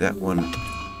leave that one.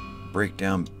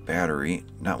 Breakdown battery.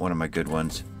 Not one of my good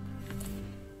ones.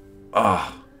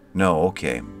 Oh, no,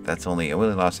 okay. That's only, I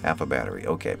only lost half a battery.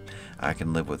 Okay, I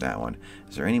can live with that one.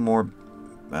 Is there any more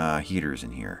heaters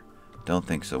in here? Don't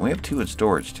think so. We have 2 in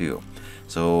storage too.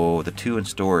 So the 2 in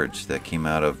storage that came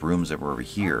out of rooms that were over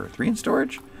here. 3 in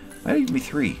storage? Might even be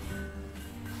 3.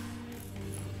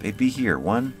 They'd be here.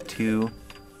 1, 2.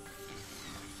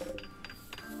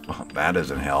 Well, that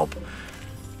doesn't help.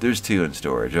 There's 2 in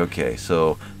storage. Okay,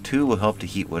 so 2 will help to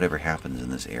heat whatever happens in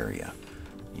this area.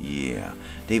 Yeah.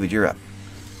 David, you're up.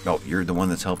 Oh, you're the one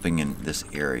that's helping in this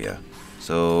area.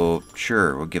 So,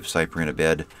 sure, we'll give Cyprian a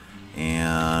bed.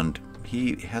 And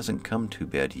he hasn't come to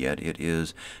bed yet. It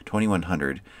is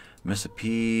 2100. Miss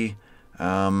P,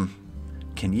 can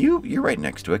you, you're right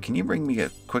next to it. Can you bring me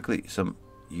quickly some,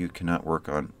 you cannot work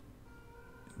on,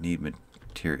 need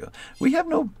material. We have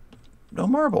no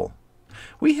marble.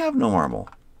 We have no marble.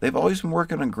 They've always been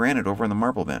working on granite over on the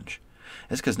marble bench.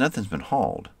 It's because nothing's been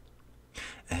hauled.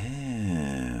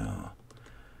 Oh.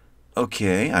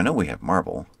 Okay, I know we have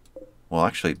marble. Well,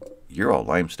 actually, you're all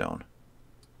limestone.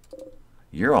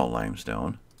 You're all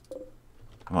limestone.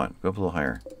 Come on, go up a little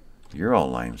higher. You're all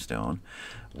limestone.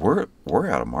 We're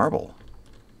out of marble.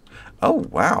 Oh,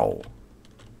 wow.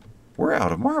 We're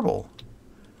out of marble.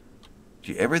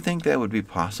 Do you ever think that would be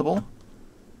possible?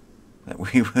 That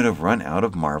we would have run out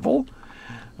of marble?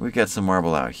 We got some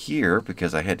marble out here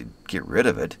because I had to get rid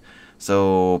of it.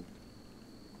 So,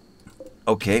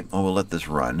 okay, well, we'll let this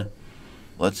run.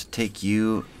 Let's take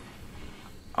you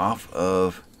off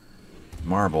of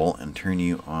marble and turn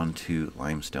you onto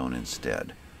limestone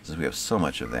instead, since we have so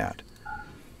much of that.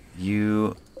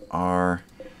 You are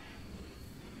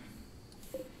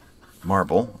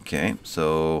marble. Okay,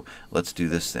 so let's do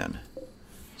this then.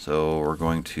 So we're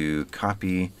going to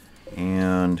copy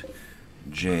and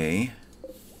J.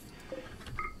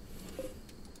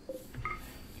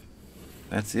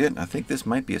 That's it. I think this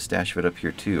might be a stash of it up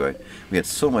here too. We had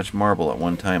so much marble at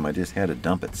one time, I just had to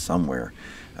dump it somewhere.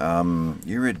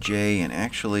 You're a J, and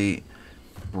actually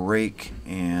break,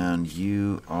 and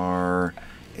you are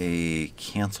a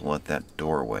cancel at that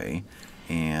doorway.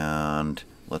 And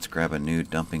let's grab a new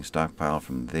dumping stockpile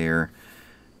from there.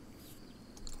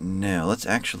 No, let's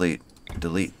actually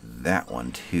delete that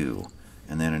one too,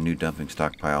 and then a new dumping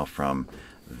stockpile from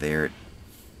there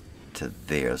to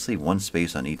there. Let's leave one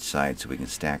space on each side so we can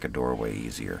stack a doorway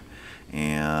easier.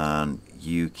 And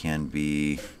you can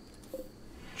be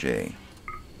J.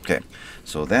 Okay,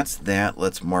 so that's that.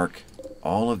 Let's mark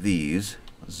all of these.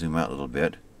 Let's zoom out a little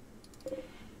bit.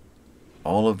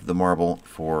 All of the marble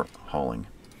for hauling.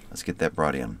 Let's get that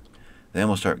brought in. Then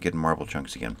we'll start getting marble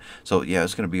chunks again. So yeah,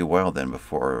 it's going to be a while then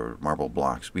before marble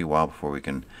blocks. It'll be a while before we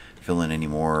can fill in any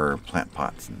more plant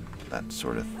pots and that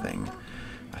sort of thing.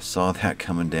 I saw that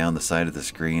coming down the side of the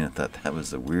screen. I thought that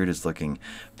was the weirdest looking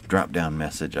drop-down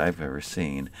message I've ever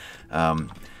seen.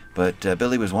 But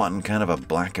Billy was wanting kind of a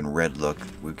black and red look.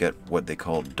 We've got what they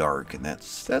call dark, and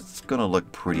that's going to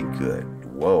look pretty good.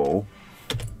 Whoa.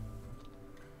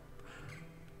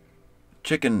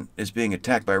 Chicken is being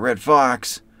attacked by a red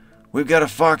fox. We've got a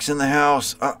fox in the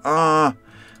house.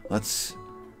 Let's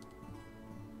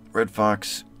red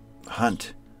fox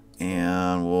hunt.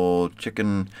 And we'll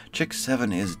chick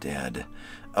 7 is dead.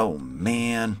 Oh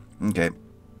man. Okay.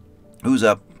 Who's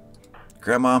up?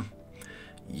 Grandma,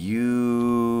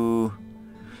 you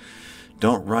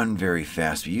don't run very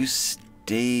fast. You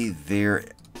stay there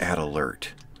at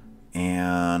alert.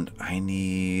 And I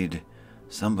need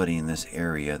somebody in this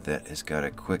area that has got a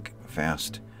quick,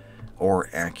 fast, or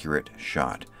accurate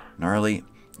shot. Gnarly,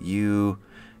 you've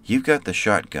got the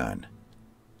shotgun.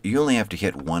 You only have to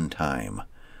hit one time.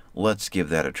 Let's give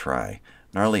that a try.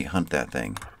 Gnarly, hunt that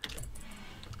thing.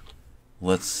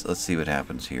 Let's see what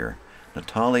happens here.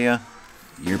 Natalia,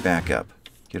 you're back up.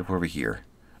 Get up over here.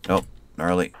 Nope,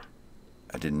 Gnarly.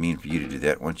 I didn't mean for you to do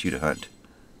that. I want you to hunt.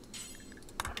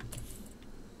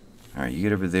 Alright, you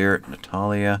get over there.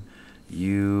 Natalia, I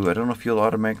don't know if you'll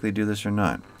automatically do this or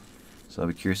not. So I'll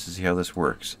be curious to see how this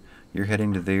works. You're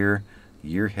heading to there.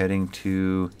 You're heading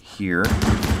to here.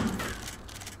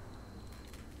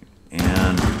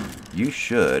 And you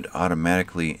should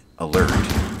automatically alert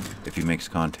if he makes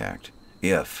contact.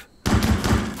 If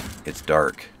it's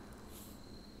dark.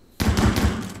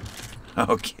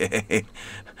 Okay.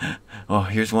 Well,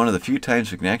 here's one of the few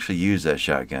times we can actually use that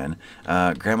shotgun.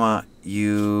 Grandma,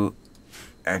 you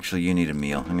Actually, you need a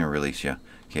meal. I'm going to release you.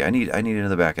 Okay, I need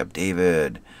another backup.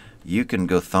 David, you can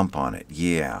go thump on it.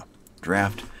 Yeah.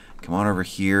 Draft, come on over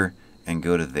here and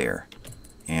go to there.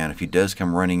 And if he does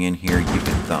come running in here, you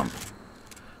can thump.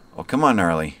 Oh, come on,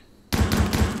 gnarly.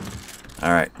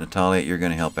 All right, Natalia, you're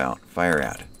going to help out. Fire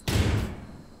at.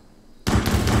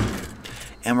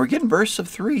 And we're getting bursts of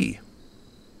 3.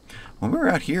 When we were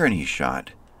out here and he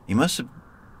shot, it must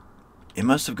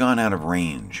have gone out of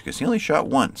range because he only shot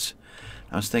once.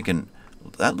 I was thinking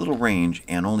that little range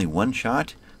and only 1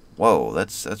 shot. Whoa,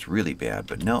 that's really bad.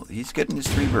 But no, he's getting his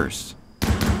 3 bursts.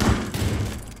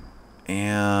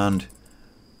 And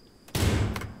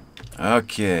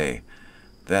okay,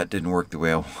 that didn't work the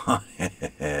way I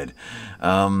wanted.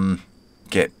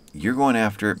 Okay, you're going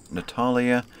after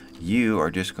Natalia. You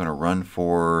are just going to run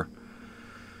for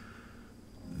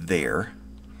there.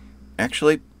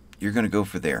 Actually, you're going to go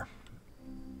for there.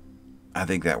 I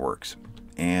think that works.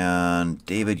 And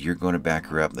David, you're going to back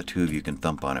her up. The 2 of you can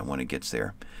thump on it when it gets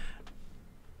there.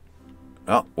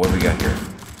 Oh, what do we got here?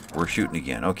 We're shooting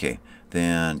again. Okay,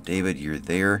 then David, you're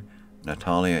there.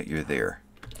 Natalia, you're there.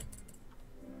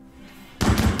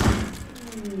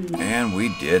 And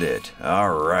we did it.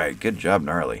 All right, good job,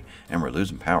 gnarly. And we're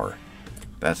losing power.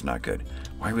 That's not good.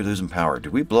 Why are we losing power?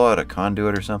 Did we blow out a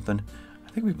conduit or something?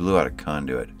 I think we blew out a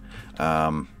conduit.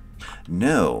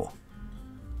 No.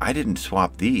 I didn't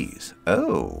swap these.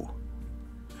 Oh.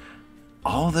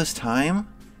 All this time,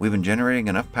 we've been generating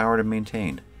enough power to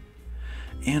maintain.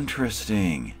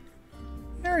 Interesting.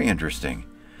 Very interesting.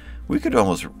 We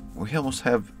almost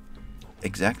have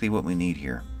exactly what we need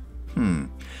here.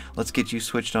 Let's get you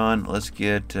switched on. Let's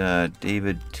get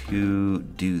David to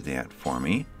do that for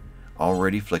me.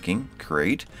 Already flicking.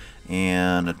 Great.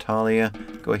 And Natalia,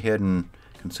 go ahead and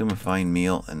consume a fine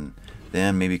meal and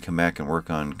then maybe come back and work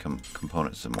on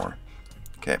components some more.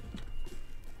 Okay.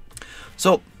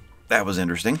 So, that was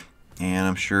interesting. And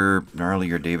I'm sure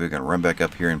Gnarly or David are going to run back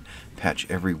up here and patch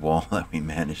every wall that we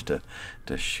managed to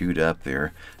shoot up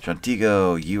there.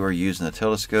 Shantigo, you are using the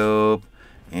telescope.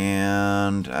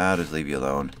 And I'll just leave you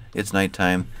alone. It's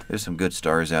nighttime. There's some good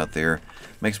stars out there.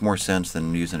 Makes more sense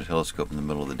than using a telescope in the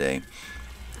middle of the day.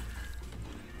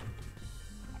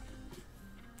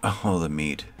 Oh, the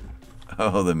meat.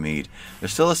 Oh, the meat.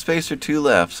 There's still a space or 2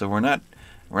 left, so we're not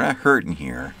hurting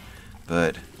here.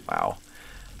 But wow.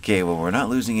 Okay, well, we're not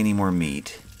losing any more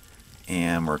meat,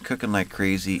 and we're cooking like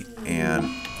crazy, and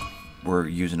we're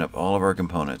using up all of our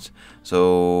components.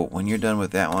 So when you're done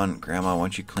with that one, Grandma, why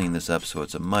don't you clean this up so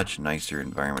it's a much nicer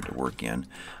environment to work in.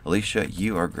 Alicia,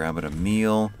 you are grabbing a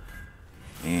meal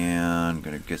and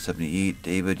going to get something to eat.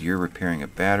 David, you're repairing a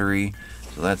battery.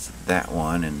 So that's that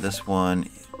one. And this one,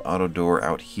 auto door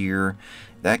out here.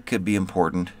 That could be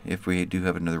important if we do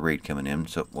have another raid coming in.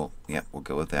 So, well, yeah, we'll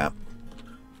go with that.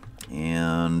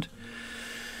 And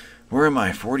where am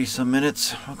I? 40-some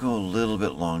minutes? I'll go a little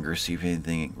bit longer, see if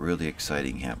anything really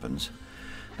exciting happens.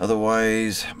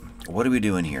 Otherwise, what are we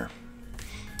doing here?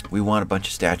 We want a bunch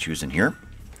of statues in here.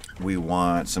 We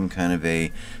want some kind of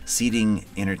a seating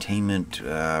entertainment,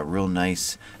 real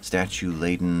nice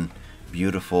statue-laden,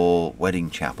 beautiful wedding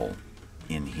chapel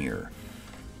in here.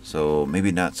 So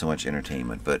maybe not so much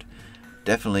entertainment, but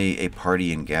definitely a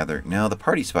party and gather. Now, the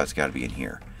party spot's got to be in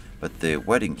here, but the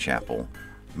wedding chapel,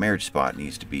 marriage spot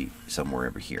needs to be somewhere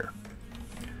over here.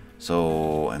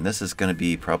 So, and this is going to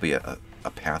be probably a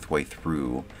pathway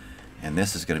through, and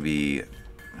this is going to be,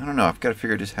 I don't know, I've got to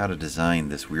figure just how to design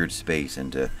this weird space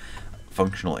into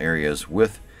functional areas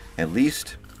with at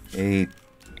least a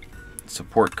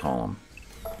support column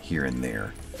here and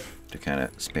there to kind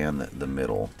of span the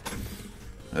middle.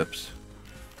 Oops.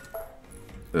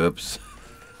 Oops.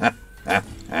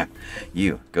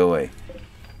 You, go away.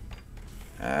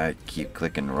 I keep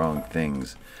clicking the wrong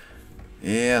things.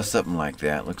 Yeah, something like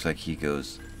that. Looks like he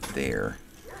goes there.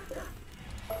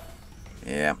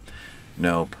 Yeah.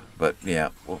 Nope. But yeah,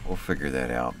 we'll figure that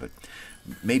out. But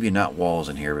maybe not walls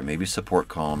in here, but maybe support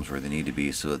columns where they need to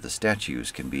be so that the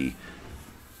statues can be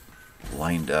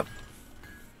lined up.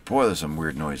 Boy, there's some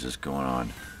weird noises going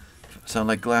on. Sound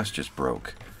like glass just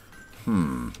broke.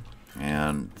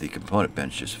 And the component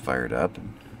bench just fired up.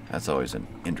 And that's always an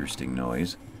interesting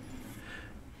noise.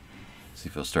 See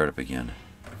if it'll start up again.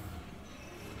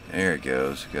 There it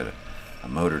goes. Got a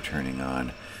motor turning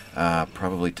on.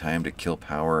 Probably time to kill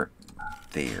power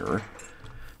there.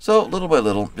 So little by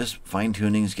little, just fine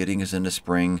tunings, getting us into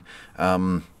spring.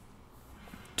 2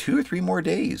 or 3 more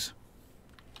days.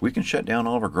 We can shut down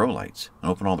all of our grow lights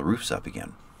and open all the roofs up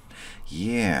again.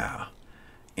 Yeah.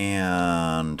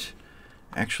 And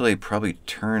actually probably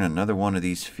turn another one of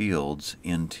these fields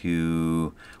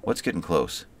into, what's getting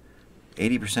close?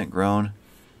 80% grown.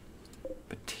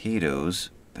 Potatoes,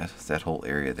 that's that whole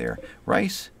area there.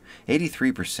 Rice,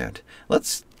 83%.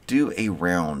 Let's do a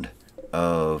round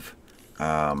of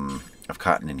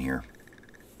cotton in here.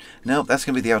 No, that's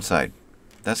going to be the outside.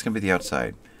 That's going to be the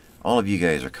outside. All of you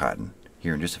guys are cotton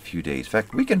here in just a few days. In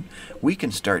fact, we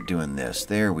can start doing this.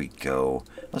 There we go.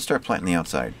 Let's start planting the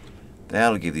outside.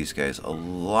 That'll give these guys a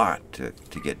lot to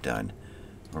get done.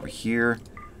 Over here,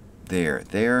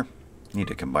 there. Need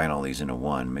to combine all these into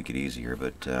one, make it easier.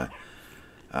 But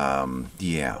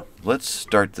yeah, let's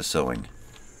start the sowing.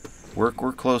 We're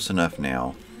close enough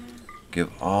now.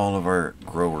 Give all of our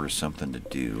growers something to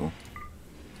do.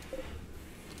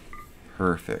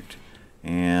 Perfect.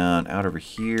 And out over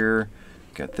here,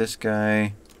 got this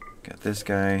guy,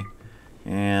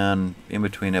 and in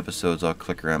between episodes I'll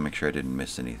click around, make sure I didn't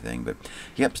miss anything. But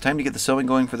yep, it's time to get the sowing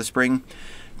going for the spring,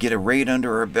 get a raid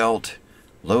under our belt,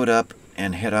 load up,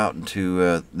 and head out into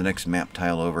the next map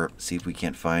tile over, see if we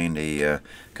can't find a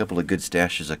couple of good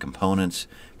stashes of components,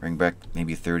 bring back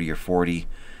maybe 30 or 40,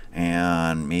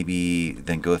 and maybe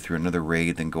then go through another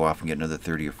raid, then go off and get another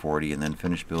 30 or 40, and then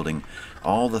finish building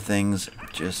all the things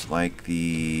just like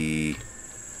this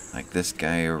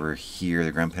guy over here,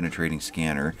 the ground penetrating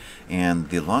scanner, and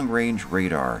the long range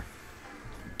radar.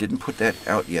 Didn't put that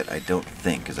out yet, I don't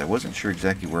think, because I wasn't sure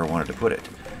exactly where I wanted to put it.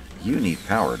 You need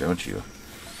power, don't you?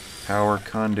 Power,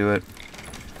 conduit.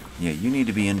 Yeah, you need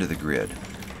to be into the grid.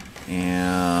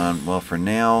 And, well, for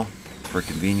now, for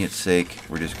convenience sake,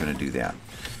 we're just going to do that.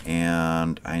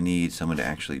 And I need someone to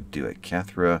actually do it.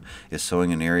 Cathra is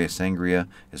sowing an area. Sangria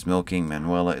is milking.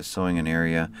 Manuela is sowing an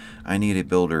area. I need a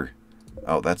builder.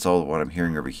 Oh, that's all what I'm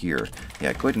hearing over here.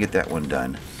 Yeah, go ahead and get that one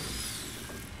done.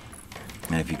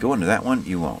 And if you go into that one,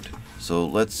 you won't. So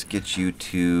let's get you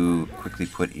to quickly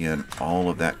put in all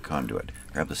of that conduit.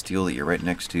 Grab the steel that you're right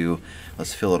next to.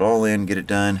 Let's fill it all in, get it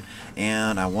done.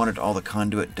 And I wanted all the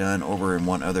conduit done over in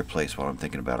one other place while I'm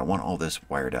thinking about it. I want all this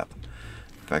wired up.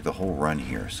 In fact, the whole run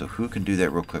here. So who can do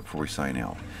that real quick before we sign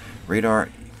out? Radar,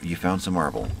 you found some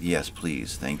marble. Yes,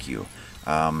 please. Thank you.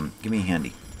 Give me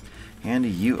Handy. Handy,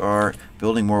 you are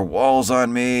building more walls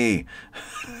on me.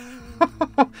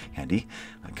 Handy,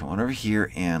 come on over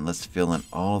here and let's fill in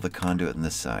all the conduit on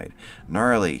this side.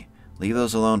 Gnarly, leave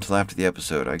those alone till after the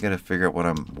episode. I gotta figure out what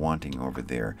I'm wanting over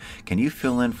there. Can you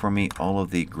fill in for me all of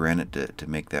the granite to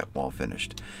make that wall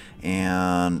finished?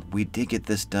 And we did get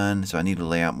this done, so I need to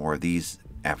lay out more of these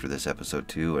after this episode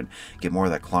too, and get more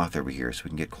of that cloth over here so we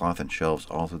can get cloth and shelves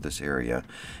all through this area.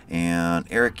 And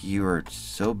Eric, you are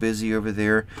so busy over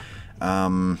there.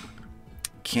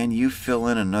 Can you fill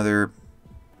in another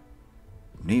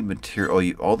need material?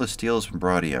 Oh, all the steel has been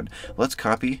brought in. Let's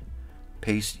copy,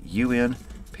 paste you in,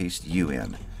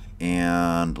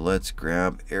 and let's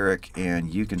grab Eric,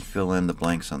 and you can fill in the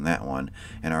blanks on that one.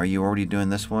 And are you already doing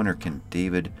this one, or can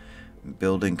David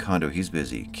building condo? He's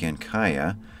busy. Can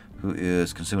Kaya, who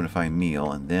is consuming a fine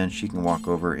meal, and then she can walk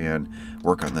over and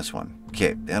work on this one.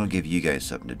 Okay, that'll give you guys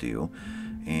something to do.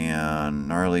 And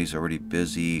Gnarly's already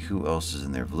busy. Who else is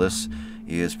in there? Bliss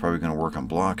is probably going to work on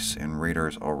blocks, and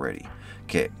Radar's already.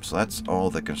 Okay, so that's all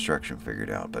the construction figured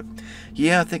out. But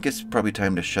yeah, I think it's probably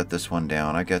time to shut this one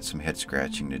down. I got some head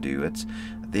scratching to do.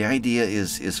 The idea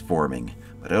is forming,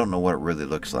 but I don't know what it really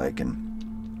looks like,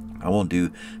 and I won't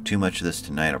do too much of this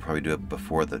tonight. I'll probably do it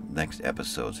before the next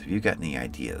episodes. If you've got any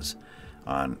ideas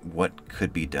on what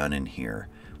could be done in here,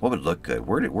 what would look good?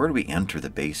 Where do we enter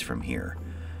the base from here?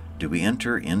 Do we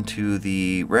enter into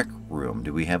the rec room?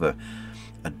 Do we have a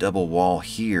double wall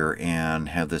here and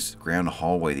have this ground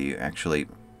hallway that you actually,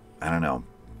 I don't know.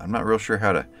 I'm not real sure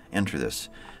how to enter this.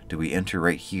 Do we enter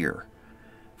right here?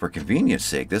 For convenience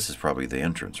sake, this is probably the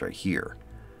entrance right here.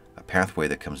 A pathway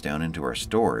that comes down into our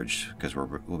storage, because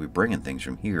we'll be bringing things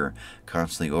from here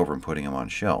constantly over and putting them on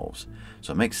shelves.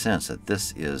 So it makes sense that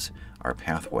this is our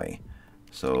pathway.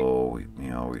 So,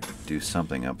 we do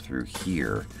something up through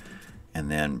here and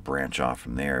then branch off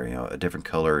from there. A different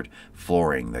colored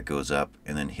flooring that goes up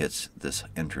and then hits this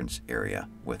entrance area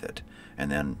with it.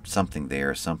 And then something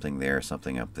there, something there,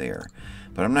 something up there.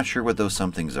 But I'm not sure what those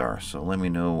somethings are, so let me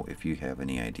know if you have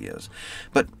any ideas.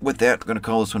 But with that, we're going to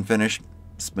call this one finished.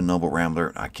 It's been Noble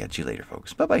Rambler. I'll catch you later,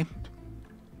 folks. Bye-bye.